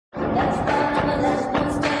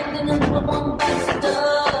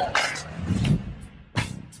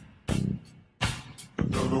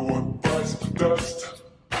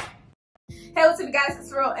Hey, what's up guys,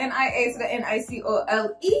 it's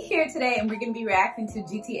RealNiaNicole here today, and we're going to be reacting to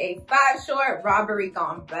GTA 5 short, Robbery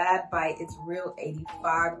Gone Bad by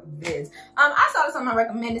itsreal85 vids. I saw this on my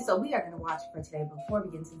recommended, so we are going to watch it for today. But before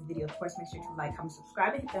we get into this video, of course, make sure to like, comment,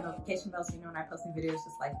 subscribe, and hit that notification bell so you know when I post new videos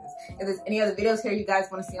just like this. If there's any other videos here you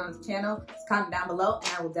guys want to see on this channel, just comment down below,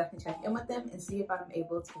 and I will definitely check in with them and see if I'm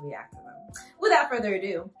able to react to them. Without further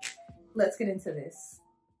ado, let's get into this.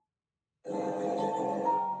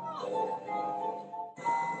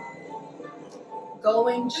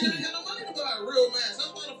 Going cheap. Nigga, ain't no money to buy a real mask.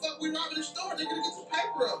 That's why the fuck we robbing the store. Nigga, to get this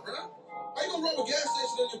paper up, bro. How you gonna rob a gas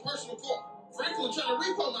station in your personal car? Franklin trying to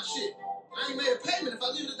repo my shit. I ain't made a payment. If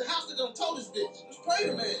I leave it at the house, they're gonna tow this bitch. Just pray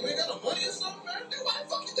to man. You ain't got no money or something, man. Nigga, why the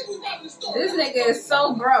fuck you think we robbing the store? This nigga is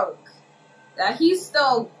so broke that he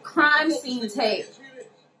stole crime scene tape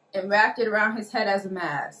and wrapped it around his head as a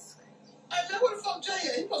mask. Hey, man, where the fuck Jay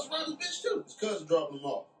at? He must rob this bitch, too. His cousin dropped him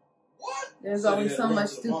off. What? There's only so much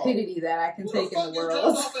stupidity that I can take in the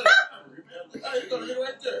world. Hey, you got a nigga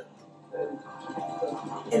right there.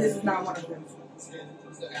 And this is not one of them.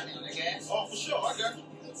 Still got me on the gas? Oh, for sure. I got you.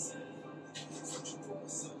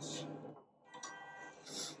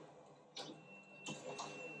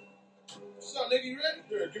 What's up, nigga? You ready?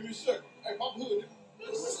 Yeah, give me a second. Hey, pop hood, nigga.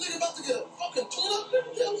 This nigga about to get a fucking tune-up, nigga?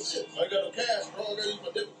 What the hell is this? I got no cash, bro. I gotta use my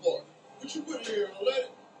debit card. What you put in here, don't let it?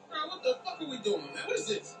 Bro, what the fuck are we doing, man? What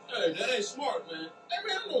is this? Hey, that ain't smart, man. Hey,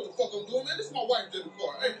 man, I know what the fuck I'm doing, man. This is my wife's debit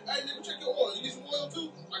card. Hey, nigga, check your oil. You need some oil,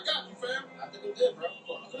 too? I got you, fam. I think I'm dead, bro.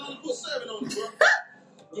 I can only put 7 on you, bro.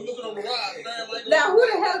 We're looking on the ride, fam. Now, who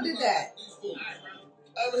the hell did that? All right, bro.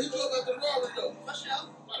 Hey, but he drove after the robbery, though. For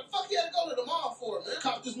sure. Why the fuck he had to go to the mall for it, man?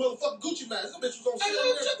 Cop this motherfucking Gucci mask. This bitch was on sale.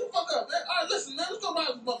 Hey, man, shut the fuck up, man. All right, listen, man. Let's go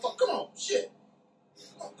ride this motherfucker. Come on. Shit.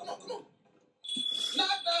 Come on.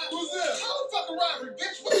 Knock. Who's this? How the fucking robbery,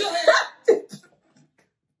 bitch? What's your hand?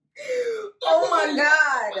 Oh my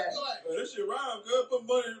God. Hey, this shit round, good. Put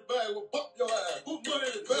money in the bag. We'll pump your ass. Put money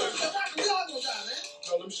in the bag. We all gonna die, man.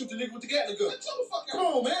 No, let me shoot the nigga with the Gatling gun. Tell the fuck come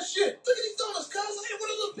on, man. Shit. Look at these donuts, cuz. Hey, what a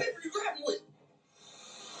little paper you grabbing with?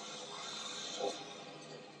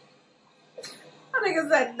 I think it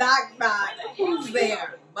said knock. Who's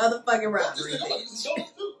there? Motherfucking robbery. I'm about to eat some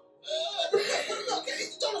donuts, too. I can't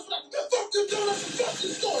eat the donuts without the fuck them donuts and fuck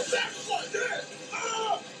this store.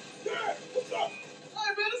 Yeah. What's up?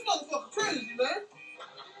 Hey, man, this motherfucker crazy, man.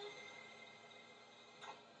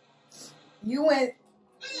 You went.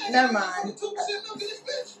 Never mind. 2% milk in this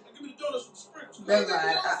bitch. Give me the donuts with the sprinkles. Never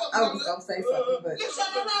mind. I was gonna say something, but. Next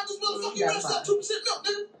time I ride this motherfucker, you better sell 2% milk,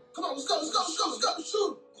 nigga. Come on, let's go.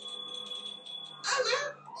 Shoot. Hey,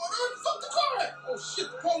 man. Where the fuck the car at? Oh, shit,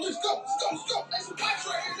 the police. Go. There's some bikes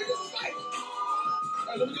right here, nigga. Some bikes. All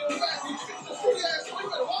right, let me get on the back. You fix the fruity ass. You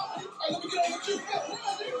better walk. All right, let me get on with you.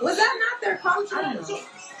 Was that not their car? I don't know.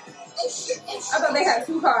 Oh, shit. I thought they had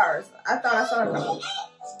 2 cars. I thought I saw a couple.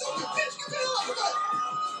 Stupid bitch, get the hell out of the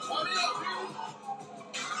hurry up, man.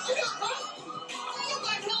 Get up, bro. I'm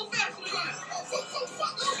like hell fast in the line. Oh,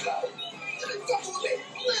 fuck. Let's go. You ain't fucking with me.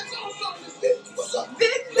 I'm laying down something this bitch. What's up?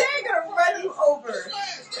 Bitch, they're gonna run you over.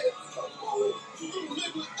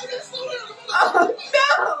 Oh,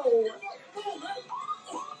 no.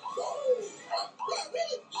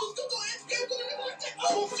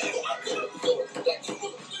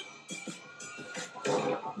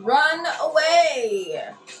 Run away.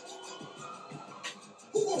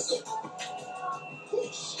 Who wants that? Oh,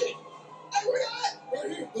 shit. Hey, where you at?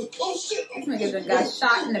 Right here. Oh, shit. This nigga done got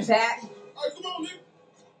shot in the back. All right, come on, nigga.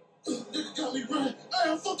 Nigga got me running.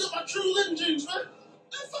 Hey, I fucked up my True Living jeans, man.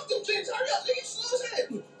 I fucked them jeans. Hurry up, nigga. You slow as hell.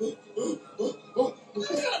 What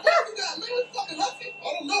kind of back you got, man? You fucking huffy? I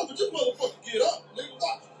don't know, but this motherfucker get up, nigga.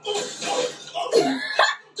 Watch.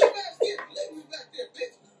 Dumb ass kid. Leave me back there,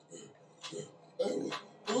 bitch. Hey,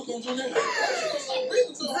 what's going on there? Stop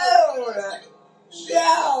breathing so hard.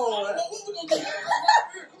 No. What we gonna do?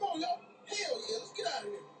 Come on, y'all. Hell yeah, let's get out of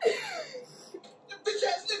here. That bitch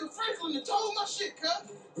ass nigga Franklin that told my shit, cuz.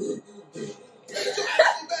 Get your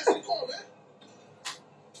ass back in the car, man.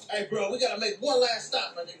 Hey, bro, we gotta make one last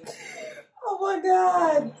stop, my nigga. Oh my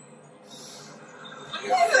God.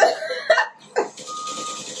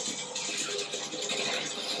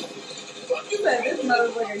 You said this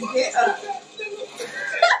motherfucker get up.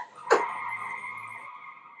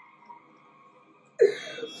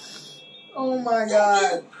 Oh my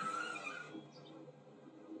God.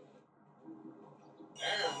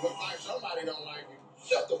 Damn, look like somebody don't like you.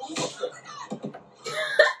 Shut the fuck up.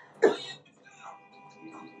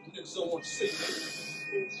 Niggas don't want to see me.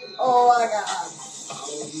 Oh my God.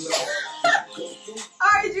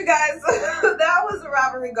 Alright, you guys, that was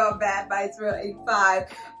Robbery Gone Bad by itsreal85.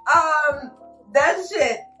 That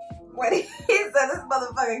shit, when he said this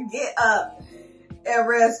motherfucker get up and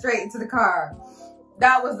ran straight into the car,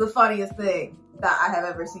 that was the funniest thing that I have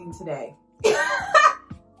ever seen today.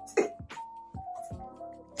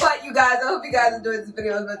 But you guys, I hope you guys enjoyed this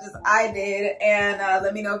video as much as I did. And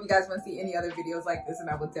let me know if you guys want to see any other videos like this, and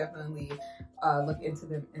I will definitely look into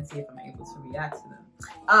them and see if I'm able to react to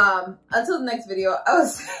them. Until the next video, I will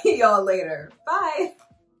see y'all later. Bye.